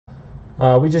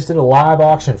We just did a live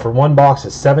auction for one box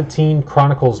of 17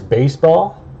 Chronicles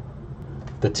baseball.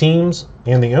 The teams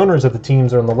and the owners of the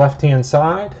teams are on the left-hand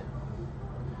side.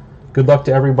 Good luck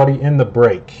to everybody in the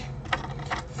break.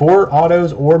 4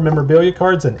 autos or memorabilia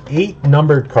cards and 8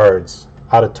 numbered cards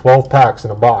out of 12 packs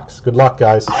in a box. Good luck,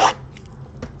 guys.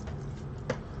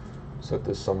 Set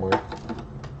this somewhere.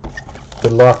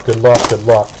 Good luck, good luck, good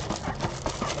luck.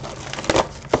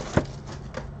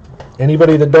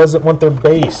 Anybody that doesn't want their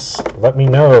base, let me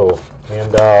know.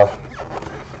 And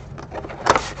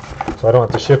so I don't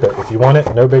have to ship it. If you want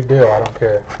it, no big deal. I don't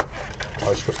care. I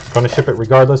was going to ship it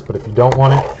regardless, but if you don't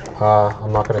want it,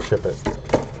 I'm not going to ship it.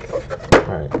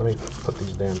 Alright, let me put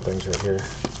these damn things right here.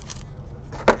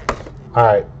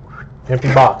 Alright,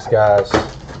 empty box, guys.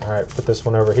 Alright, put this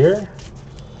one over here.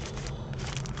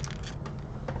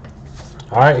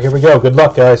 Alright, here we go. Good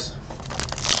luck, guys.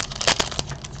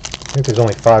 I think there's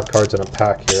only 5 cards in a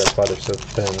pack here. That's why they're so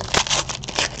thin.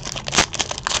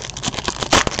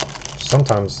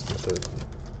 Sometimes it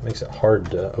makes it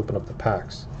hard to open up the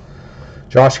packs.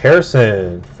 Josh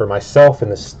Harrison for myself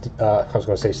and the I was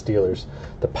going to say Steelers.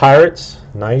 The Pirates,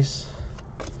 nice.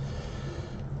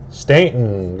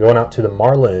 Stanton going out to the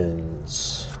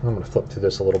Marlins. I'm going to flip through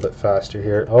this a little bit faster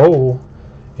here. Oh,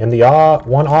 and the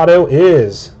one auto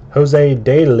is Jose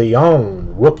De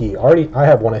Leon, rookie. I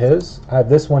have one of his. I have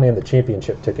this one and the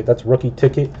championship ticket. That's rookie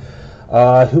ticket.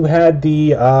 Who had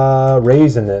the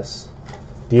Rays in this?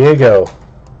 Diego,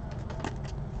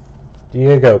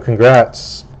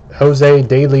 congrats. Jose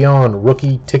De Leon,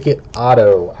 rookie ticket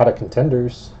auto out of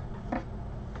Contenders.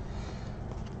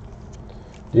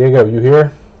 Diego, you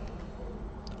here?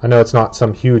 I know it's not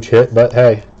some huge hit, but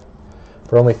hey,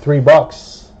 for only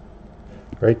 $3,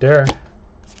 right there.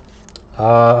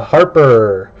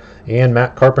 Harper and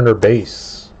Matt Carpenter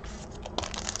base.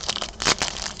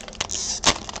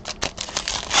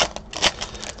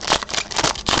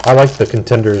 I like the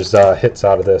Contenders hits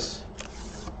out of this.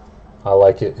 I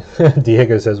like it.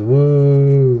 Diego says,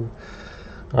 woo.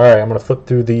 Alright, I'm going to flip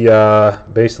through the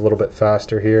base a little bit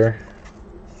faster here.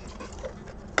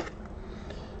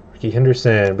 Ricky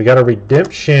Henderson. We got a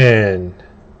redemption.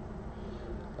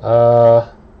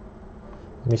 Let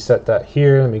me set that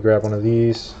here. Let me grab one of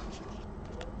these.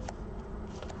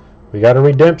 We got a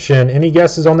redemption. Any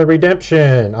guesses on the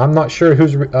redemption? I'm not sure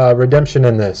who's redemption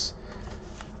in this.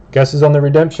 Guesses on the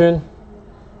redemption?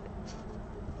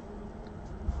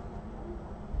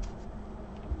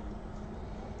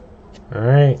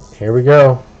 Alright, here we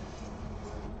go.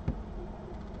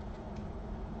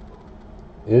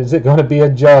 Is it going to be a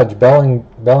Judge?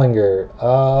 Bellinger.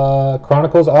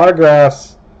 Chronicles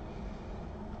autographs.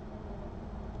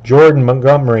 Jordan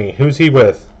Montgomery. Who's he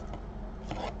with?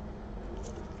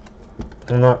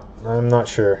 I'm not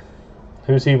sure.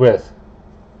 Who's he with?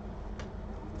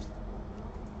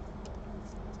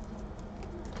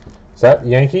 Is that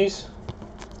Yankees?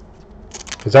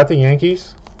 Is that the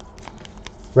Yankees?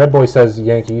 Red Boy says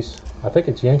Yankees. I think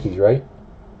it's Yankees, right?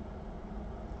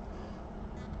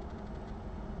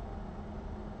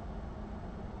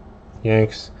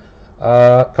 Yanks.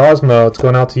 Cosmo, it's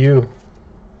going out to you.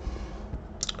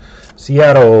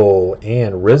 Seattle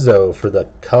and Rizzo for the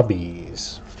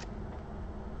Cubbies.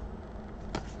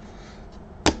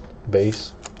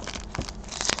 Base.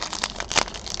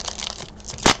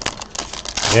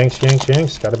 Yanks, Yanks,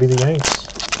 Yanks. Got to be the Yanks.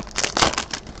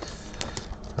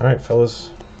 All right,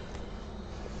 fellas.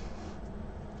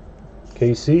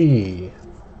 KC.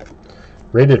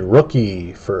 Rated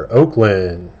rookie for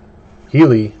Oakland.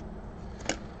 Healy.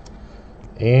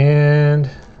 And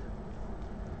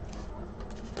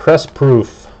press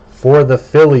proof for the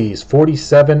Phillies.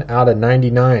 47 out of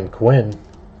 99. Quinn.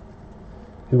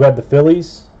 Who had the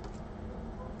Phillies?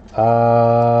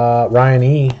 Ryan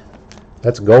E.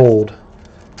 That's gold.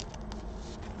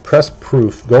 Press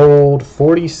proof gold.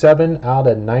 47 out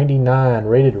of 99.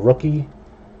 Rated rookie.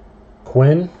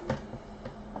 Quinn.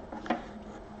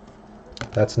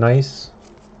 That's nice.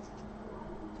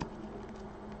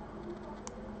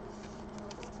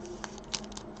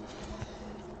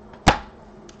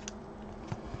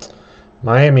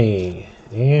 Miami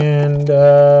and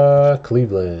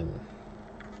Cleveland.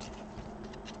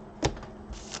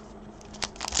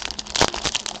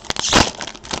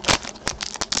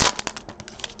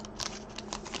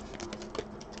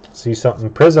 See something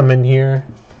Prism in here.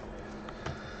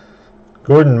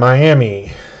 Gordon,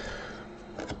 Miami.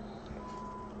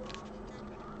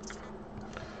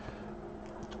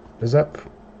 Is that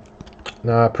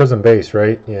Prism base,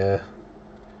 right? Yeah.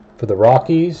 For the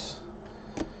Rockies.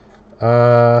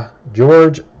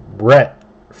 George Brett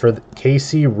for the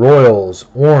KC Royals,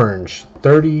 orange,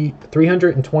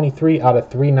 323 out of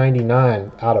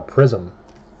 399 out of Prism.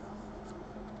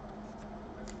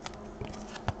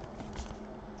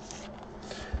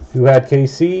 Who had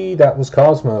KC? That was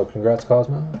Cosmo. Congrats,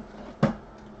 Cosmo.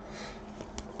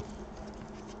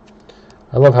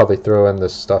 I love how they throw in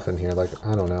this stuff in here. Like,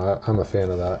 I don't know. I'm a fan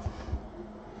of that.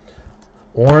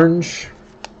 Orange.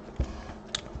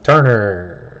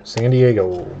 Turner. San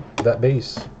Diego. That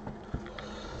base.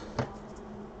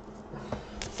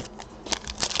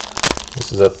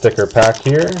 This is a thicker pack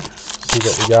here. See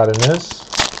what we got in this.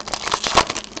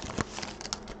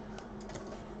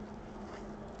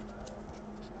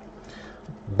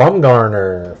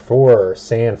 Bumgarner for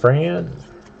San Fran.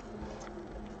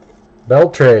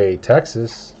 Beltre,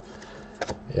 Texas.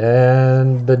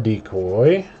 And the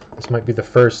decoy. This might be the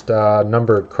first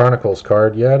numbered Chronicles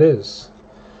card. Yeah, it is.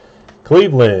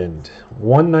 Cleveland,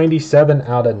 197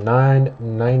 out of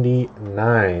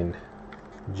 999.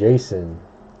 Jason.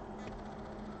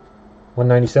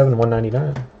 197,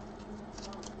 199.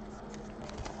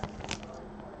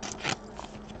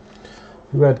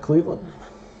 Who had Cleveland?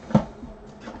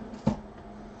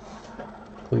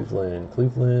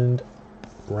 Cleveland.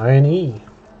 Ryan E.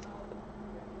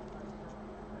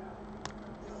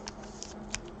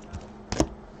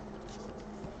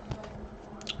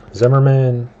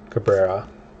 Zimmerman, Cabrera.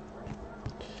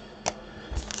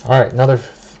 All right, another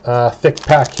thick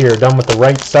pack here, done with the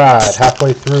right side.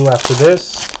 Halfway through after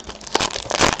this.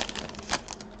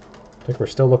 I think we're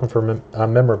still looking for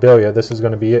memorabilia. This is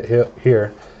going to be it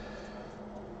here.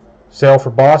 Sale for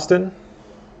Boston.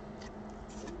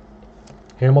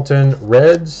 Hamilton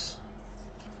Reds.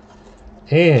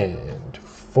 And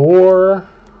for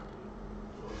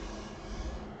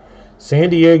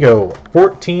San Diego,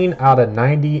 14 out of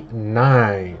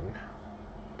 99.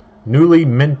 Newly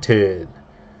minted.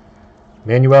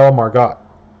 Manuel Margot.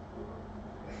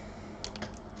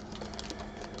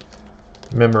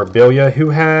 Memorabilia. Who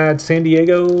had San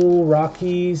Diego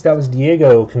Rockies? That was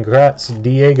Diego. Congrats,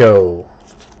 Diego.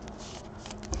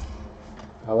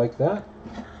 I like that.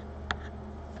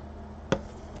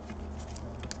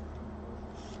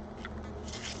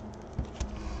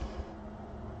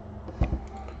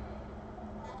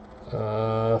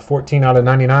 Uh, 14 out of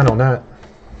 99 on that.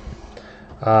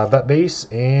 Vet base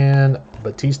and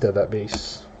Batista vet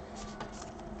base.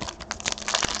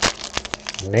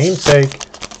 Namesake.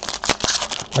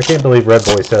 I can't believe Red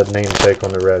Boy said namesake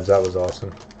on the Reds. That was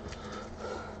awesome.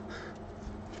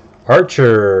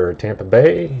 Archer, Tampa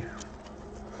Bay.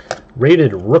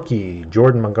 Rated rookie,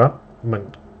 Jordan Montgomery.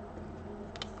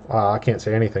 I can't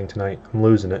say anything tonight. I'm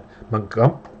losing it.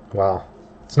 Wow.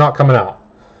 It's not coming out.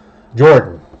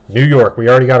 Jordan, New York. We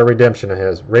already got a redemption of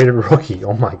his. Rated rookie.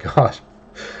 Oh my gosh.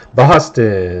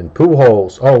 Boston,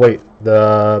 Pujols. Oh wait,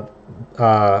 the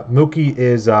Mookie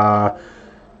is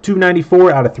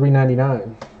 294 out of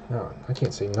 399. Oh, I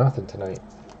can't say nothing tonight.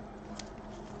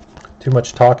 Too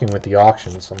much talking with the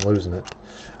auctions. I'm losing it.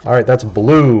 All right, that's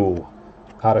blue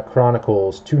out of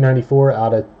Chronicles. 294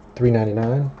 out of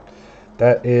 399.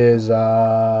 That is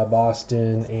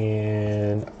Boston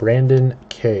and Brandon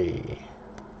K.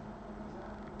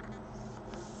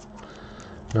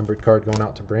 Numbered card going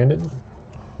out to Brandon.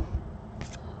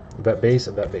 Vet base,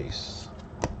 a vet base.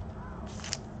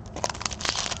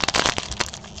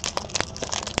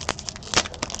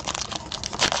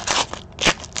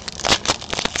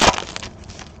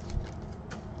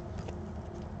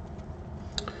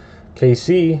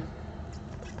 KC.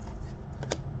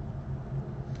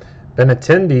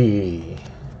 Benintendi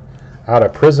out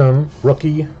of Prism,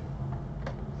 rookie.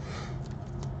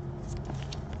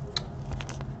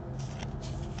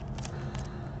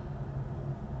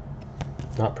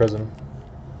 Not Prism.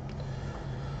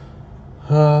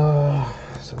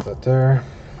 So that there.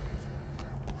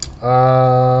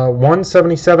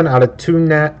 177 out of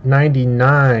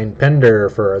 299. Pender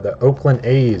for the Oakland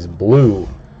A's, blue.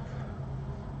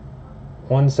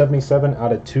 177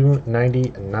 out of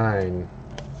 299.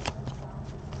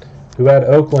 Who had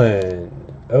Oakland?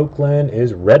 Oakland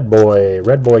is Red Boy.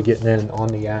 Red Boy getting in on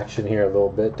the action here a little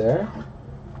bit there.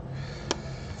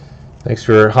 Thanks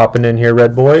for hopping in here,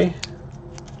 Red Boy.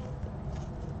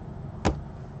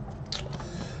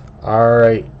 All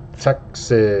right,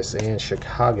 Texas and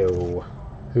Chicago.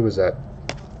 Who was that?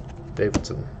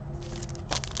 Davidson.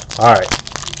 All right,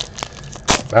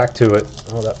 back to it.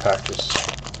 Oh, that pack is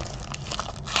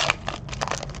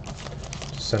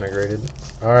disintegrated.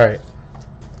 All right.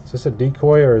 Is this a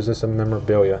decoy or is this a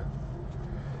memorabilia?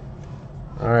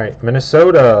 All right,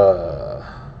 Minnesota.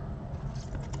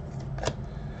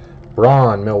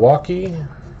 Braun, Milwaukee.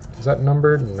 Is that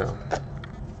numbered? No.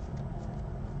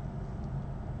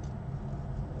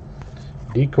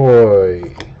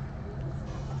 Decoy.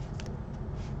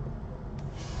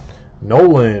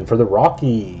 Nolan for the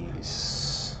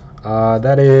Rockies.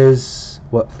 That is,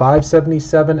 what,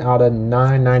 577 out of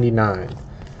 999.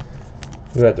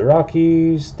 Who had the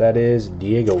Rockies? That is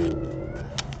Diego.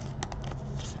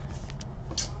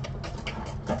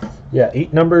 Yeah,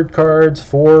 8 numbered cards,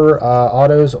 4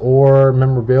 autos or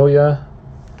memorabilia.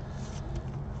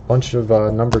 Bunch of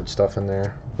numbered stuff in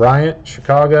there. Bryant,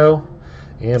 Chicago,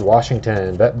 and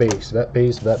Washington. Vet base, vet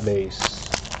base, vet base.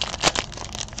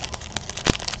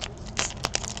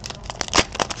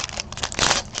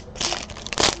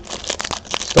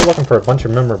 Still looking for a bunch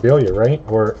of memorabilia, right?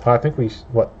 Or I think we,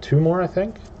 what, 2 more, I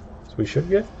think? So we should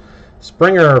get.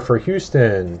 Springer for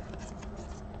Houston.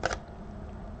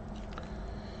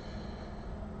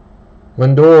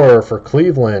 Lindor for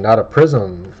Cleveland out of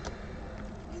Prism.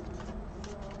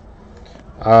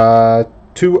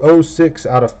 206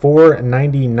 out of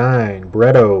 499.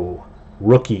 Brito,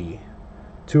 rookie.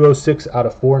 206 out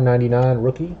of 499,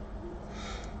 rookie.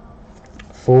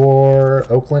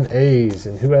 For Oakland A's.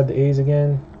 And who had the A's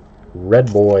again?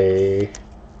 Red Boy.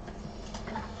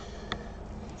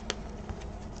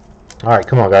 Alright,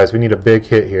 come on, guys. We need a big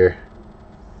hit here.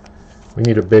 We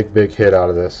need a big hit out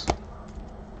of this.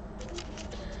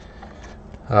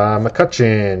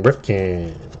 McCutcheon,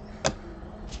 Ripken.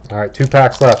 Alright, 2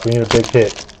 packs left. We need a big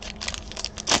hit.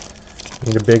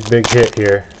 We need a big hit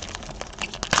here.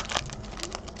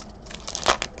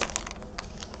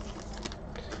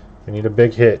 We need a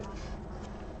big hit.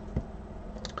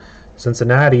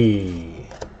 Cincinnati.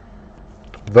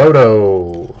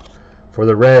 Voto for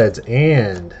the Reds.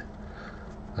 And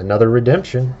another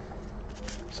redemption.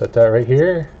 Set that right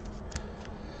here.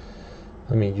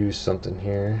 Let me use something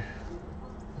here.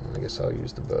 I guess I'll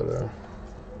use the Voto.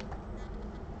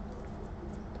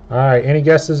 Alright, any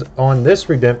guesses on this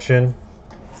redemption?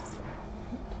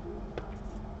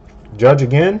 Judge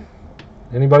again?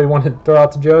 Anybody want to throw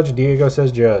out the Judge? Diego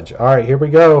says Judge. Alright, here we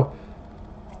go.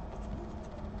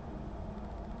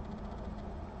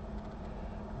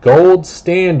 Gold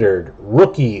Standard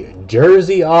Rookie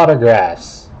Jersey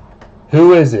Autographs.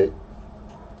 Who is it?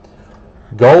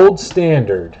 Gold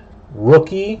Standard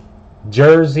Rookie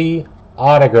Jersey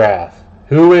Autograph.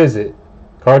 Who is it?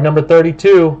 Card number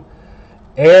 32.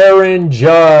 Aaron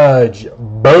Judge.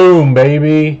 Boom,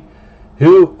 baby.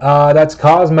 Who? That's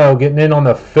Cosmo getting in on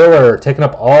the filler, taking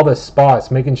up all the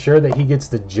spots, making sure that he gets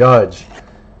the Judge.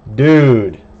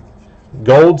 Dude.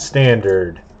 Gold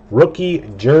Standard Rookie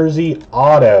Jersey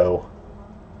Auto.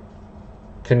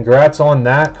 Congrats on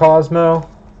that, Cosmo.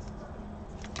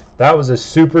 That was a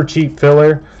super cheap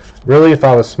filler. Really, if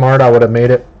I was smart, I would have made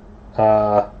it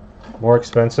more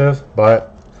expensive,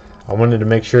 but I wanted to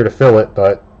make sure to fill it.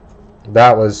 But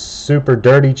that was super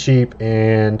dirty cheap.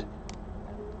 And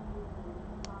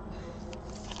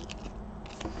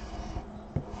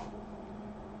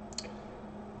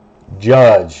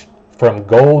Judge from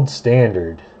Gold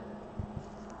Standard.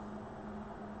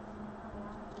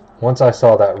 Once I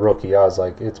saw that rookie, I was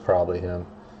like, it's probably him.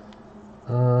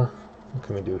 What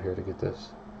can we do here to get this?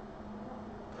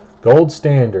 Gold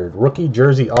Standard Rookie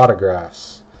Jersey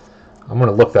Autographs. I'm going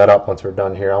to look that up once we're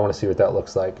done here. I want to see what that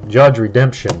looks like. Judge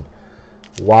Redemption.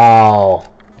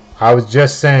 Wow. I was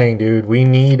just saying, dude, we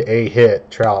need a hit,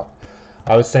 Trout.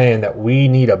 I was saying that we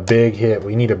need a big hit.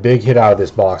 We need a big hit out of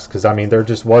this box because, I mean, there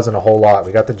just wasn't a whole lot.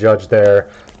 We got the Judge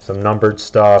there, some numbered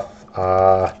stuff,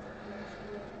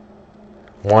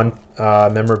 one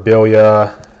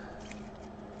memorabilia,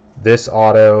 this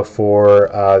auto for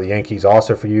the Yankees,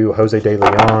 also for you, Jose De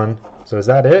Leon. So is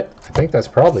that it? I think that's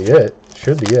probably it.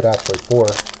 Should be it, actually, for.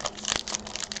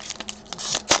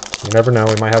 You never know.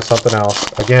 We might have something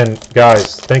else. Again,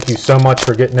 guys, thank you so much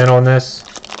for getting in on this.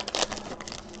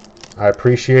 I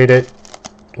appreciate it.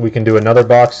 We can do another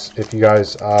box if you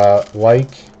guys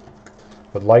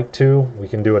would like to. We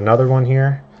can do another one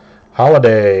here.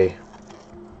 Holiday.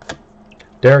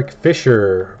 Derek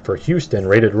Fisher for Houston,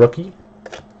 rated rookie.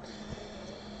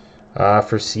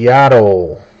 For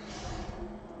Seattle,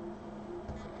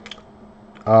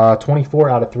 24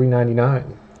 out of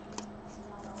 399.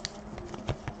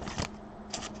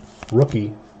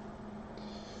 Rookie.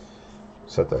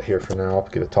 Set that here for now. I'll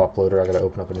get a top loader. I got to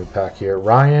open up a new pack here.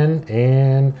 Ryan,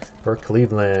 and for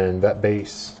Cleveland, that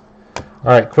base. All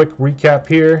right, quick recap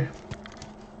here.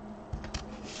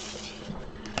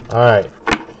 All right,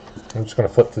 I'm just going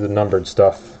to flip through the numbered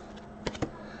stuff.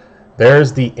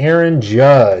 There's the Aaron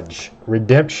Judge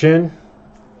Redemption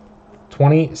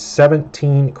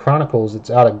 2017 Chronicles.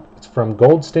 It's from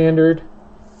Gold Standard.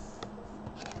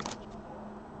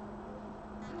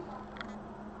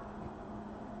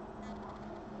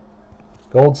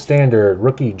 Gold standard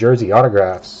rookie jersey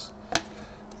autographs.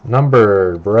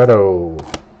 Numbered Barreto.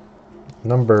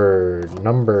 Numbered.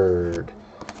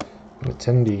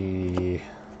 Attendee.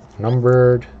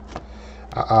 Numbered.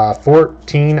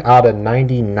 14 out of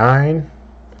 99.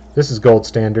 This is gold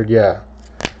standard, yeah.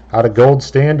 Out of gold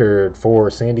standard for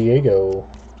San Diego.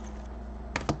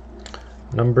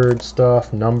 Numbered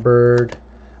stuff. Numbered.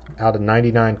 Out of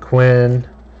 99 Quinn.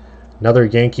 Another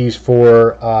Yankees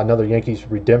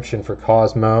redemption for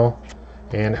Cosmo.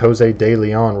 And Jose De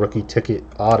Leon rookie ticket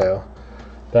auto.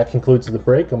 That concludes the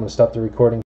break. I'm going to stop the recording.